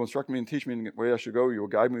 you will instruct me and teach me in the way I should go. You will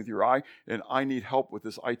guide me with your eye, and I need help with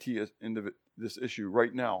this this issue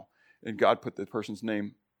right now. And God put the person's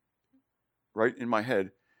name right in my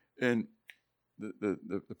head, and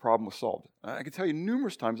the problem was solved. I can tell you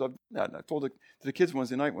numerous times I've done that. And I told it to the kids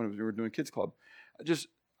Wednesday night when we were doing kids club.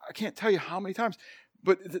 I can't tell you how many times.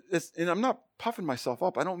 But and I'm not puffing myself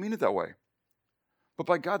up. I don't mean it that way. But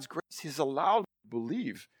by God's grace, he's allowed me to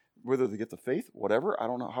believe, whether they get the faith, whatever. I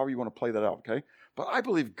don't know, however you want to play that out, okay? But I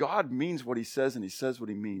believe God means what he says, and he says what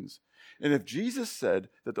he means. And if Jesus said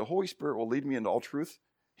that the Holy Spirit will lead me into all truth,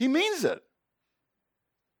 he means it.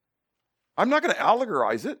 I'm not going to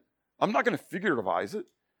allegorize it. I'm not going to figurativize it.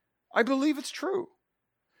 I believe it's true.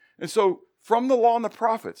 And so from the law and the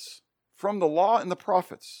prophets,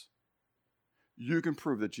 you can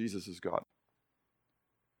prove that Jesus is God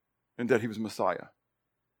and that he was Messiah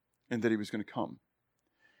and that he was going to come.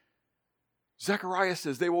 Zechariah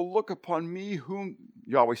says, they will look upon me whom,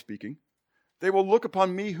 Yahweh speaking, they will look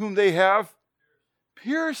upon me whom they have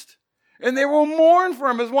pierced, and they will mourn for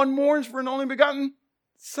him as one mourns for an only begotten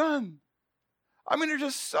Son. I mean, there's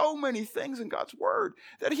just so many things in God's word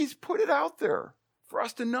that he's put it out there for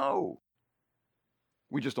us to know.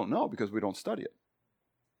 We just don't know because we don't study it.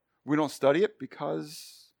 We don't study it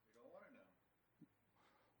because...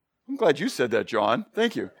 I'm glad you said that, John.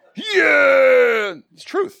 Thank you. Yeah! It's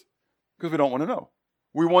truth. Because we don't want to know.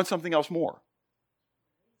 We want something else more.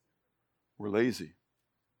 We're lazy.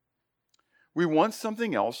 We want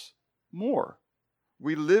something else more.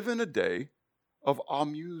 We live in a day of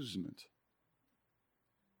amusement.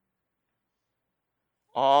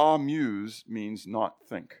 Amuse means not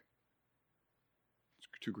think. It's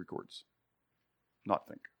 2 Greek words. Not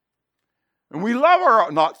think. And we love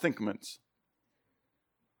our not thinkments.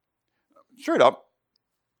 Straight up.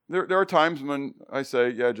 There are times when I say,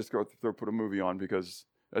 yeah, just go put a movie on because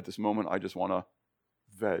at this moment I just want to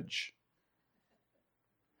veg.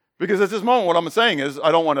 Because at this moment what I'm saying is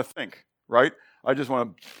I don't want to think, right? I just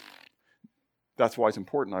want to... That's why it's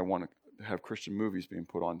important I want to have Christian movies being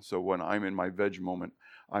put on. So when I'm in my veg moment,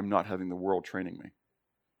 I'm not having the world training me.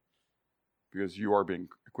 Because you are being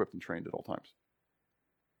equipped and trained at all times.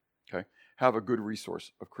 Okay? Have a good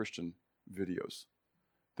resource of Christian videos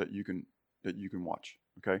that you can watch.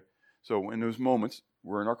 Okay? So in those moments,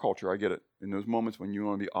 we're in our culture, I get it. In those moments when you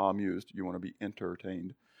want to be amused, you want to be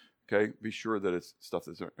entertained. Okay? Be sure that it's stuff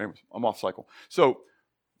that's... Anyways, I'm off cycle. So,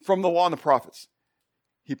 from the law and the prophets,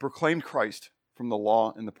 he proclaimed Christ from the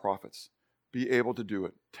law and the prophets. Be able to do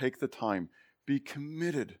it. Take the time. Be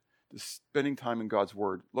committed to spending time in God's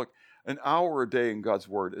word. Look, an hour a day in God's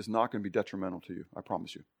word is not going to be detrimental to you. I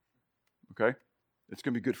promise you. Okay? It's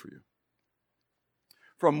going to be good for you.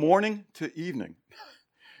 From morning to evening.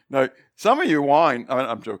 Now, some of you whine.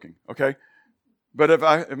 I'm joking, okay? But if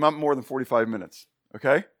I'm more than 45 minutes,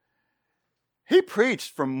 okay? He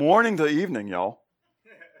preached from morning to evening, y'all.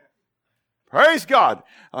 Praise God.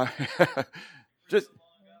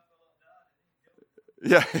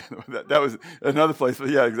 Yeah, that was another place. But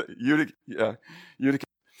yeah, Utica.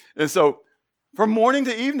 And so, from morning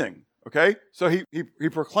to evening, okay? So he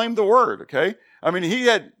proclaimed the word, okay? I mean, he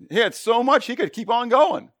had so much he could keep on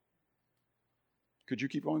going. Could you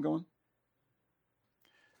keep on going?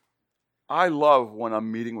 I love when I'm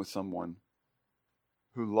meeting with someone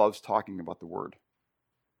who loves talking about the word.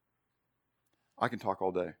 I can talk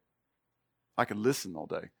all day. I can listen all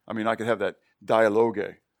day. I mean, I could have that dialogue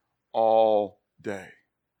all day.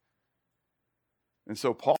 And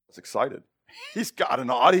so Paul is excited. He's got an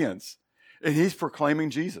audience, and he's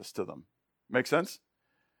proclaiming Jesus to them. Make sense?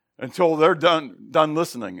 Until they're done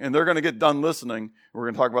listening, and they're going to get done listening. We're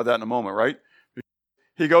going to talk about that in a moment, right?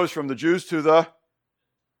 He goes from the Jews to the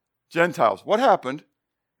Gentiles. What happened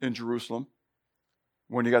in Jerusalem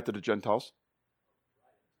when he got to the Gentiles?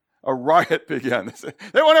 A riot began.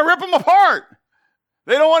 They want to rip them apart.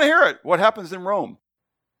 They don't want to hear it. What happens in Rome?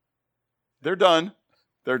 They're done.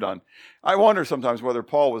 They're done. I wonder sometimes whether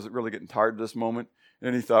Paul was really getting tired of this moment,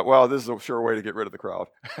 and he thought, well, this is a sure way to get rid of the crowd.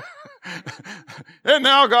 And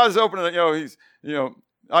now God's opening it.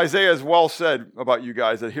 Isaiah has well said about you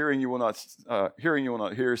guys that hearing you will not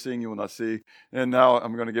hear, seeing you will not see. And now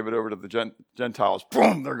I'm going to give it over to the Gentiles.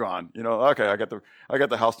 Boom, they're gone. Okay, I got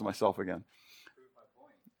the house to myself again.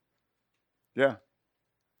 Yeah.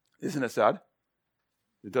 Isn't it sad?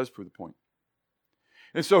 It does prove the point.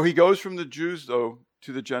 And so he goes from the Jews, though,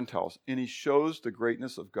 to the Gentiles, and he shows the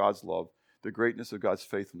greatness of God's love, the greatness of God's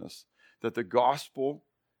faithfulness, that the gospel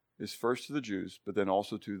is first to the Jews, but then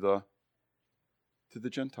also to the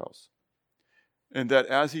Gentiles. And that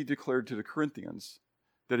as he declared to the Corinthians,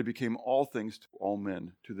 that he became all things to all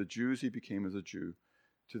men. To the Jews he became as a Jew.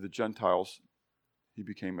 To the Gentiles he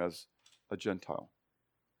became as a Gentile.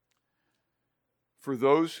 For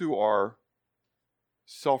those who are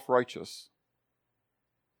self-righteous,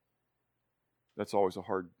 that's always a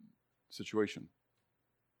hard situation.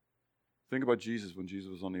 Think about Jesus when Jesus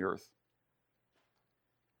was on the earth.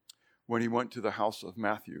 When he went to the house of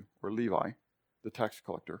Matthew, or Levi, the tax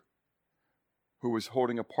collector, who was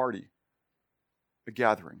holding a party, a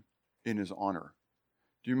gathering, in his honor.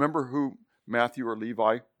 Do you remember who Matthew or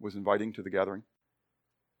Levi was inviting to the gathering?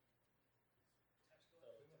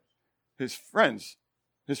 His friends.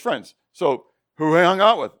 So, who he hung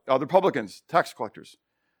out with? Other publicans, tax collectors.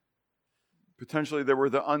 Potentially there were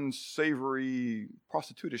the unsavory,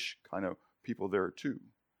 prostitutish kind of people there too.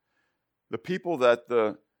 The people that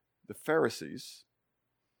the Pharisees,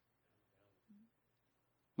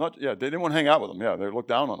 they didn't want to hang out with them. Yeah, they looked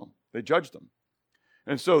down on them. They judged them.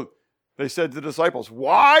 And so they said to the disciples,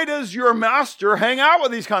 why does your master hang out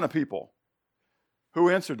with these kind of people? Who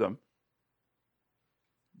answered them?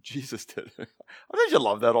 Jesus did. Don't you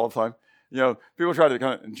love that all the time? People try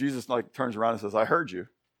to and Jesus turns around and says, I heard you.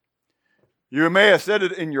 You may have said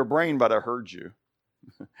it in your brain, but I heard you.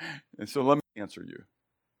 And so let me answer you.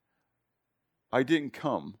 I didn't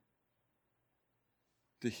come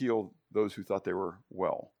to heal those who thought they were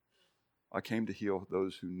well. I came to heal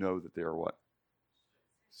those who know that they are what?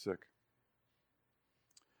 Sick.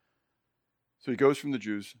 So he goes from the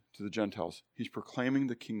Jews to the Gentiles. He's proclaiming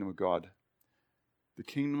the kingdom of God. The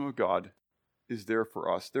kingdom of God is there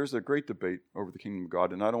for us. There's a great debate over the kingdom of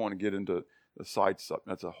God, and I don't want to get into the side stuff.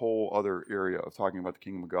 That's a whole other area of talking about the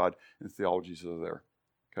kingdom of God and the theologies that are there.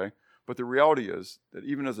 Okay? But the reality is that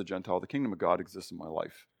even as a Gentile, the kingdom of God exists in my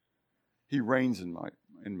life. He reigns in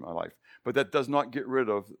my life. But that does not get rid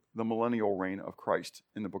of the millennial reign of Christ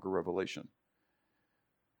in the book of Revelation.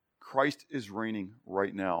 Christ is reigning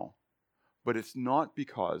right now. But it's not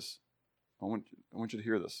because, I want you to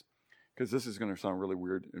hear this, because this is going to sound really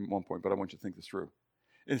weird at one point, but I want you to think this through.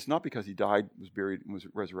 And it's not because he died, was buried, and was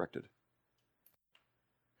resurrected.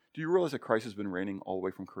 Do you realize that Christ has been reigning all the way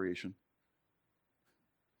from creation?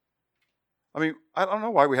 I mean, I don't know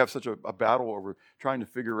why we have such a battle over trying to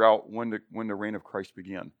figure out when the reign of Christ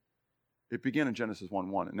began. It began in Genesis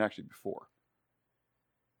 1:1, and actually before.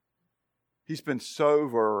 He's been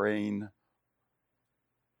sovereign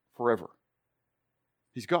forever.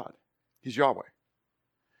 He's God. He's Yahweh.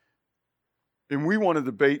 And we want to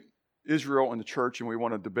debate Israel and the church, and we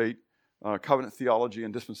want to debate covenant theology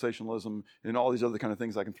and dispensationalism and all these other kind of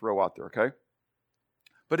things I can throw out there, okay?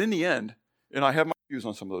 But in the end, and I have my views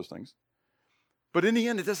on some of those things, but in the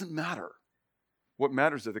end, it doesn't matter. What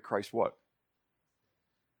matters is that Christ what?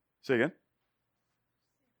 Say again?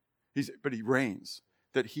 But he reigns,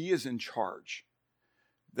 that he is in charge,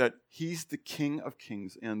 that he's the King of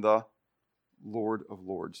kings and the Lord of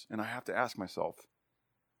lords. And I have to ask myself,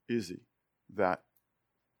 is he that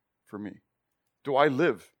for me? Do I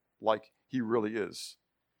live like he really is,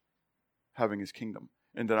 having his kingdom,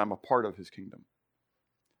 and that I'm a part of his kingdom?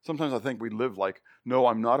 Sometimes I think we live like, no,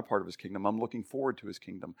 I'm not a part of his kingdom. I'm looking forward to his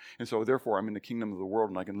kingdom. And so therefore I'm in the kingdom of the world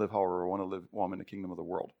and I can live however I want to live while I'm in the kingdom of the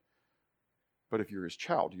world. But if you're his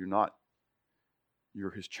child, you're not.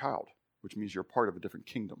 You're his child, which means you're part of a different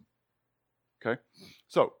kingdom. Okay?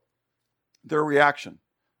 So, their reaction.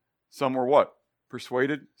 Some were what?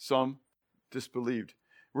 Persuaded. Some disbelieved.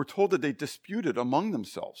 We're told that they disputed among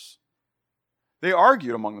themselves. They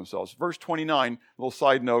argued among themselves. Verse 29, a little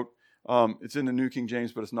side note. It's in the New King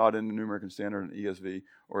James, but it's not in the New American Standard and ESV.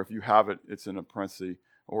 Or if you have it, it's in a parenthesis,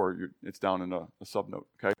 or it's down in a subnote.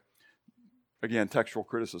 Okay. Again, textual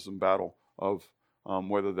criticism battle of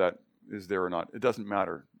whether that is there or not. It doesn't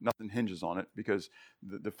matter. Nothing hinges on it, because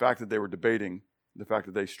the fact that they were debating, the fact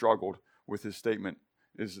that they struggled with his statement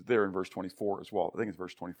is there in verse 24 as well. I think it's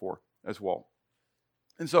verse 24 as well.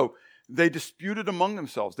 And so they disputed among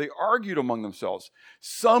themselves. They argued among themselves.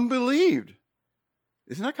 Some believed.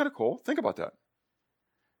 Isn't that kind of cool? Think about that.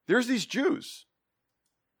 There's these Jews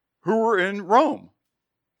who were in Rome,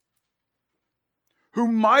 who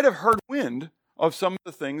might have heard wind of some of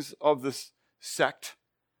the things of this sect,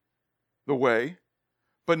 the way,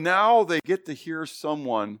 but now they get to hear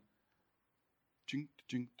someone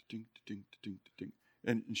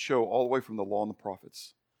and show all the way from the law and the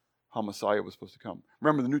prophets how Messiah was supposed to come.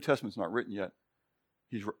 Remember, the New Testament's not written yet.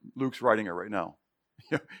 Luke's writing it right now.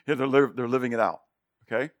 They're living it out.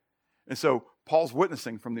 Okay? And so Paul's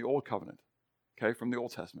witnessing from the Old Covenant, okay, from the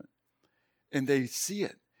Old Testament. And they see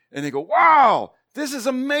it. And they go, wow, this is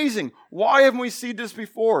amazing. Why haven't we seen this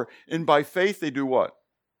before? And by faith, they do what?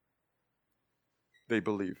 They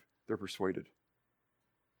believe. They're persuaded.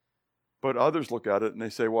 But others look at it and they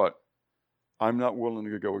say what? I'm not willing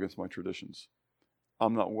to go against my traditions.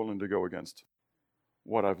 I'm not willing to go against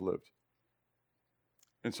what I've lived.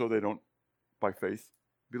 And so they don't, by faith,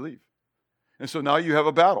 believe. And so now you have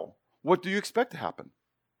a battle. What do you expect to happen?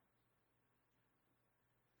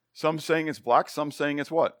 Some saying it's black, some saying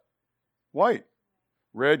it's what? White.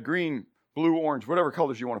 Red, green, blue, orange, whatever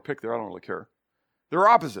colors you want to pick there, I don't really care. They're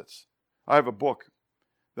opposites. I have a book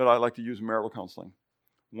that I like to use in marital counseling.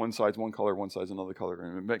 One side's one color, one side's another color.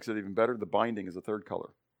 And it makes it even better. The binding is a third color.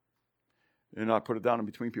 And I put it down in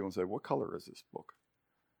between people and say, what color is this book?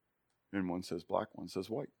 And one says black, one says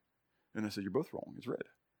white. And I said, you're both wrong. It's red.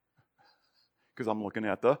 Because I'm looking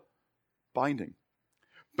at the binding.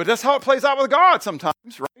 But that's how it plays out with God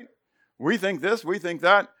sometimes, right? We think this, we think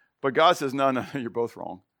that. But God says, no, you're both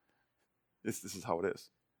wrong. This is how it is.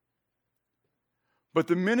 But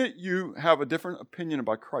the minute you have a different opinion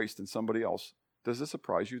about Christ than somebody else, does it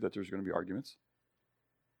surprise you that there's going to be arguments?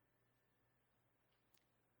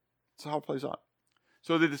 That's how it plays out.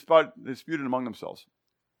 So they disputed among themselves.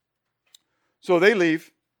 So they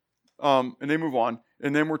leave. and they move on.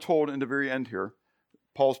 And then we're told in the very end here,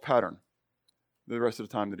 Paul's pattern, the rest of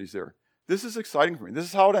the time that he's there. This is exciting for me. This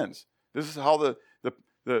is how it ends. This is how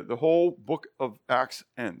the whole book of Acts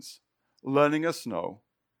ends, letting us know.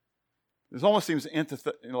 This almost seems like at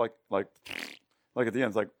the end,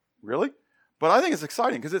 it's like, really? But I think it's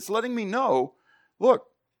exciting because it's letting me know, look,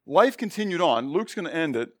 life continued on. Luke's going to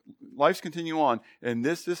end it. Life's continue on. And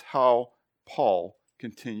this is how Paul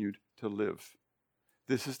continued to live.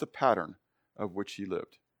 This is the pattern of which he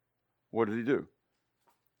lived. What did he do?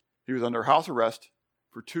 He was under house arrest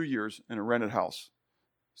for 2 years in a rented house.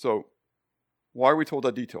 So, why are we told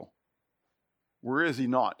that detail? Where is he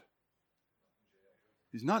not?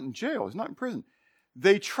 He's not in jail. He's not in prison.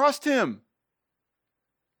 They trust him.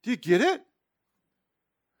 Do you get it?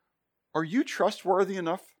 Are you trustworthy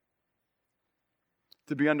enough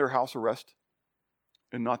to be under house arrest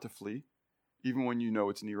and not to flee, even when you know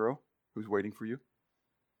it's Nero who's waiting for you?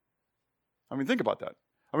 I mean, think about that.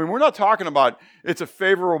 I mean, we're not talking about it's a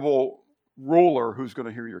favorable ruler who's going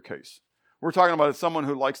to hear your case. We're talking about it's someone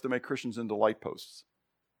who likes to make Christians into light posts.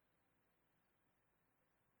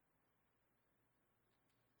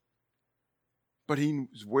 But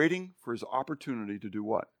he's waiting for his opportunity to do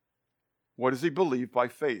what? What does he believe by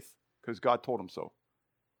faith? Because God told him so.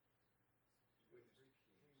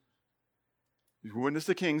 He's witnessed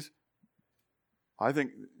to kings. I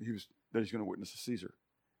think that he's going to witness to Caesar.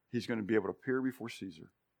 He's going to be able to appear before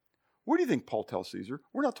Caesar. What do you think Paul tells Caesar?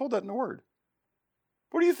 We're not told that in the Word.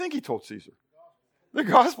 What do you think he told Caesar? The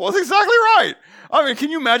gospel. That's exactly right. I mean, can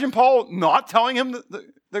you imagine Paul not telling him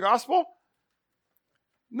the gospel?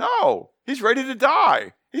 No. He's ready to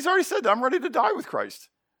die. He's already said, I'm ready to die with Christ.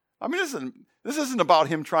 I mean, this isn't about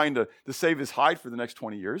him trying to save his hide for the next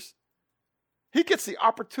 20 years. He gets the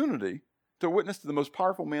opportunity to witness to the most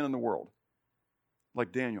powerful man in the world,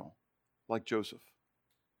 like Daniel, like Joseph,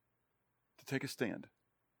 to take a stand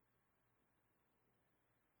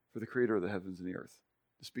for the creator of the heavens and the earth,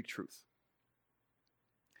 to speak truth.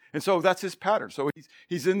 And so that's his pattern. So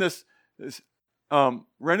he's in this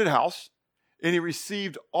rented house, and he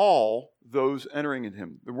received all those entering in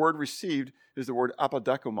him. The word received is the word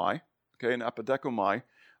apodekomai, okay, and apodekomai.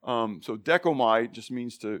 So dekomai just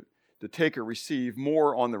means to take or receive,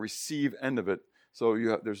 more on the receive end of it. So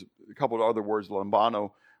there's a couple of other words,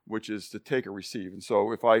 lambano, which is to take or receive. And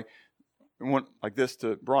so if I went like this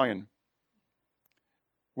to Brian,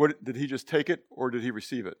 what did he just take it or did he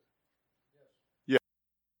receive it? Yes.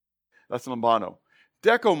 Yeah, that's lambano.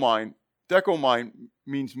 Dekomai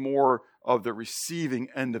means more of the receiving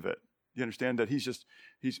end of it. You understand that he's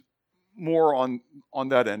more on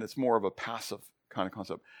that end. It's more of a passive kind of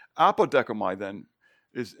concept. Apodekomai then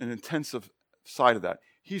is an intensive side of that.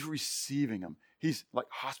 He's receiving them. He's like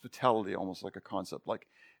hospitality, almost like a concept. Like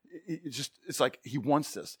it's like he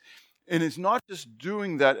wants this. And it's not just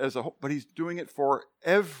doing that as a whole, but he's doing it for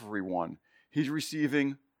everyone. He's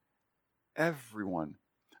receiving everyone.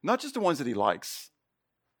 Not just the ones that he likes.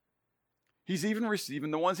 He's even receiving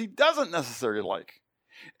the ones he doesn't necessarily like.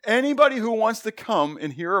 Anybody who wants to come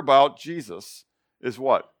and hear about Jesus is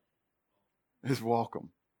what? Is welcome.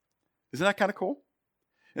 Isn't that kind of cool?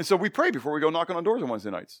 And so we pray before we go knocking on doors on Wednesday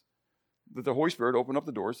nights, that the Holy Spirit open up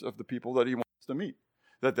the doors of the people that he wants to meet,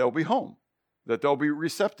 that they'll be home, that they'll be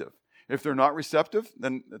receptive. If they're not receptive,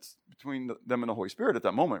 then it's between them and the Holy Spirit at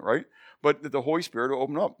that moment, right? But that the Holy Spirit will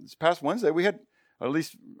open up. This past Wednesday, we had, at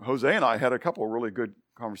least Jose and I had a couple of really good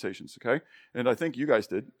conversations, okay? And I think you guys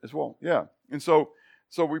did as well, yeah. And so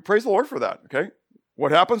we praise the Lord for that, okay?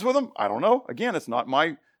 What happens with them? I don't know. Again, it's not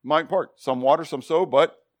my part. Some water, some sow,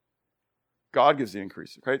 but God gives the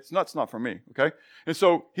increase, okay? It's not for me, okay? And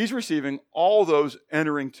so he's receiving all those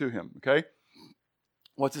entering to him, okay?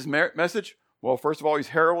 What's his message? Well, first of all, he's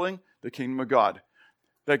heralding the kingdom of God.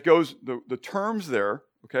 That goes, the terms there,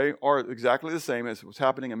 okay, are exactly the same as what's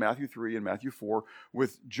happening in Matthew 3 and Matthew 4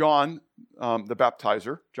 with John, the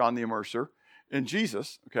baptizer, John the immerser, and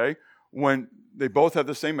Jesus, okay, when they both have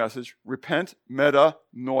the same message, repent,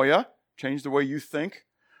 metanoia, change the way you think,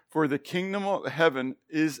 for the kingdom of heaven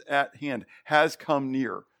is at hand, has come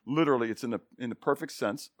near. Literally, it's in the perfect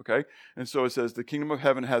sense, okay? And so it says the kingdom of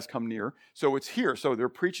heaven has come near. So it's here. So they're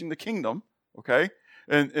preaching the kingdom, okay?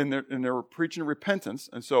 And they're preaching repentance.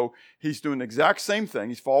 And so he's doing the exact same thing.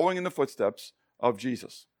 He's following in the footsteps of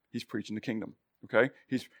Jesus. He's preaching the kingdom, okay?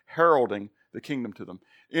 He's heralding the kingdom to them.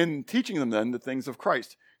 In teaching them then the things of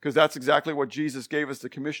Christ, because that's exactly what Jesus gave us the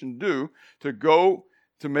commission to do, to go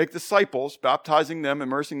to make disciples, baptizing them,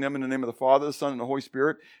 immersing them in the name of the Father, the Son, and the Holy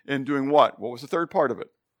Spirit, and doing what? What was the third part of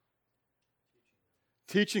it?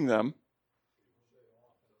 Teaching them.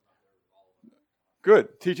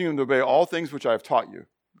 Good. Teaching them to obey all things which I have taught you.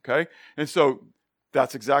 Okay? And so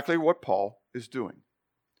that's exactly what Paul is doing.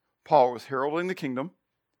 Paul was heralding the kingdom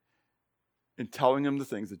and telling them the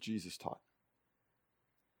things that Jesus taught.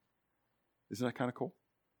 Isn't that kind of cool?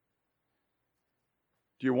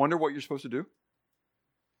 Do you wonder what you're supposed to do?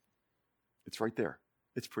 It's right there.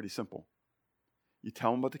 It's pretty simple. You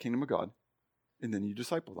tell them about the kingdom of God, and then you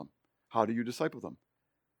disciple them. How do you disciple them?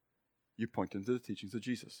 You point them to the teachings of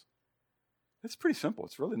Jesus. It's pretty simple.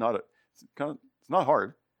 It's really not it's not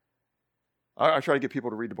hard. I try to get people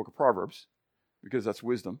to read the book of Proverbs because that's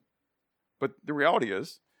wisdom. But the reality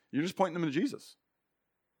is, you're just pointing them to Jesus.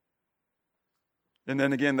 And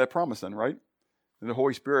then again, that promise then, right? And the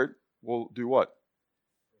Holy Spirit will do what?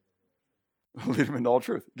 Lead them into all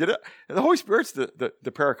truth. Get it? The Holy Spirit's the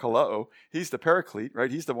parakaleo. He's the paraclete,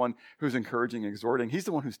 right? He's the one who's encouraging and exhorting. He's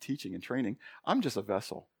the one who's teaching and training. I'm just a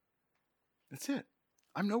vessel. That's it.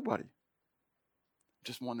 I'm nobody.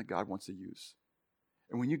 Just one that God wants to use.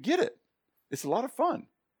 And when you get it, it's a lot of fun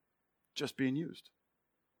just being used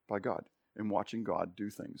by God and watching God do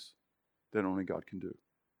things that only God can do.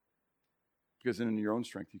 Because in your own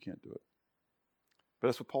strength, you can't do it. But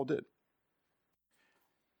that's what Paul did.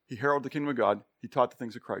 He heralded the kingdom of God. He taught the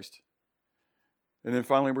things of Christ. And then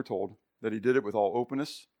finally we're told that he did it with all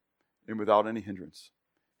openness and without any hindrance.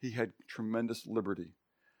 He had tremendous liberty.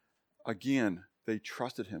 Again, they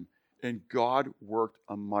trusted him. And God worked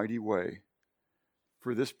a mighty way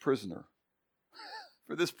for this prisoner.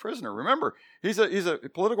 For this prisoner. Remember, he's a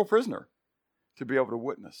political prisoner to be able to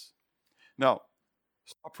witness. Now,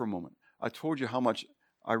 stop for a moment. I told you how much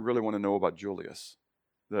I really want to know about Julius,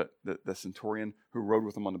 the centurion who rode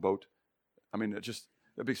with him on the boat. I mean, that'd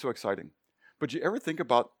be so exciting. But do you ever think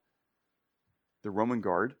about the Roman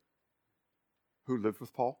guard who lived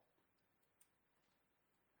with Paul?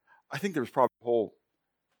 I think there was probably a whole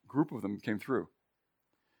group of them came through.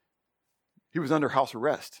 He was under house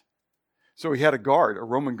arrest. So he had a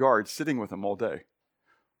Roman guard, sitting with him all day.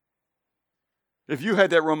 If you had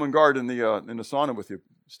that Roman guard in the sauna with you,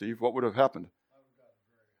 Steve, what would have happened?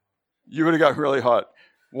 You would have gotten really hot.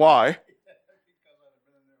 Why?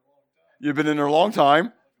 You've been in there a long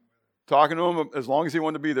time, talking to him as long as he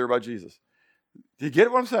wanted to be there about Jesus. Do you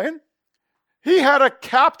get what I'm saying? He had a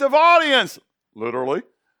captive audience, literally.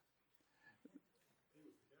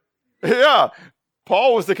 Yeah,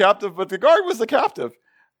 Paul was the captive, but the guard was the captive.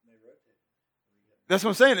 That's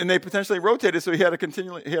what I'm saying. And they potentially rotated, so he had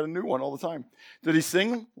a new one all the time. Did he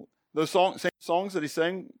sing those same songs that he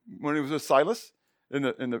sang when he was with Silas in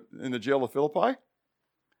the jail of Philippi?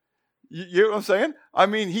 You know what I'm saying? I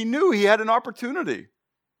mean, he knew he had an opportunity.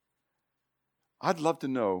 I'd love to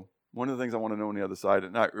know. One of the things I want to know on the other side,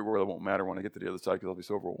 and it really won't matter when I get to the other side because I'll be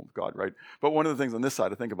so overwhelmed with God, right? But one of the things on this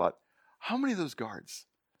side I think about, how many of those guards,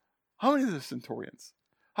 how many of those centurions,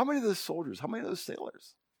 how many of those soldiers, how many of those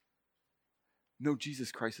sailors know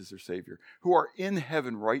Jesus Christ as their Savior, who are in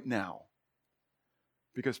heaven right now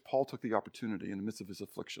because Paul took the opportunity in the midst of his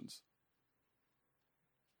afflictions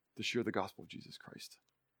to share the gospel of Jesus Christ.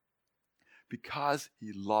 Because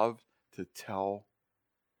he loved to tell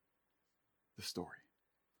the story.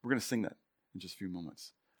 We're going to sing that in just a few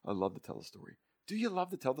moments. I love to tell the story. Do you love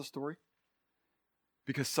to tell the story?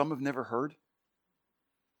 Because some have never heard?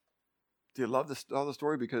 Do you love to tell the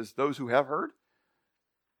story because those who have heard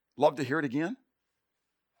love to hear it again?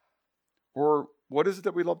 Or what is it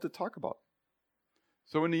that we love to talk about?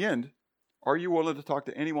 So in the end, are you willing to talk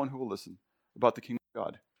to anyone who will listen about the kingdom of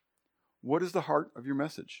God? What is the heart of your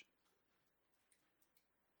message?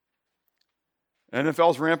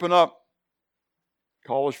 NFL's ramping up.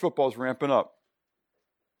 College football's ramping up.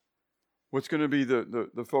 What's going to be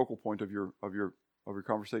the focal point of your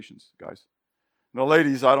conversations, guys? Now,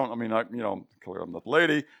 ladies, clearly I'm not the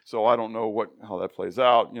lady, so I don't know how that plays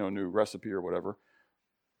out, new recipe or whatever.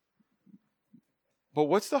 But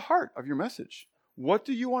what's the heart of your message? What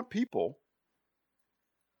do you want people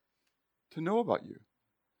to know about you?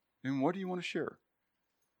 And what do you want to share?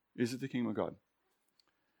 Is it the kingdom of God?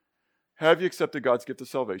 Have you accepted God's gift of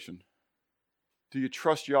salvation? Do you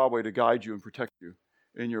trust Yahweh to guide you and protect you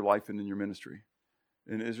in your life and in your ministry?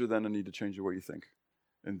 And is there then a need to change the way you think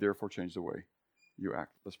and therefore change the way you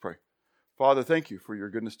act? Let's pray. Father, thank you for your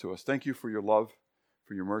goodness to us. Thank you for your love,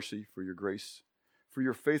 for your mercy, for your grace, for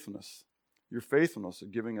your faithfulness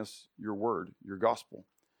of giving us your word, your gospel.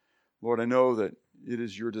 Lord, I know that it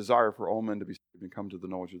is your desire for all men to be saved and come to the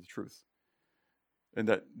knowledge of the truth.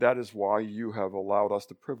 And that is why you have allowed us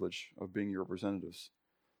the privilege of being your representatives.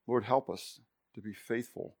 Lord, help us to be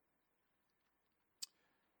faithful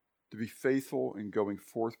in going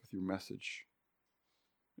forth with your message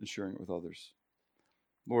and sharing it with others.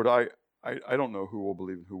 Lord, I don't know who will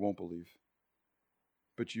believe and who won't believe.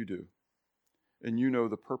 but you do. And you know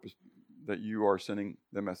the purpose that you are sending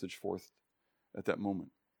the message forth at that moment.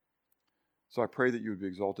 So I pray that you would be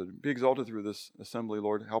exalted. Be exalted through this assembly,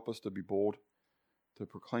 Lord. Help us to be bold, to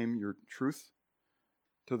proclaim your truth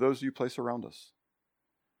to those you place around us,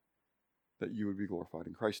 that you would be glorified.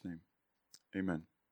 In Christ's name, amen.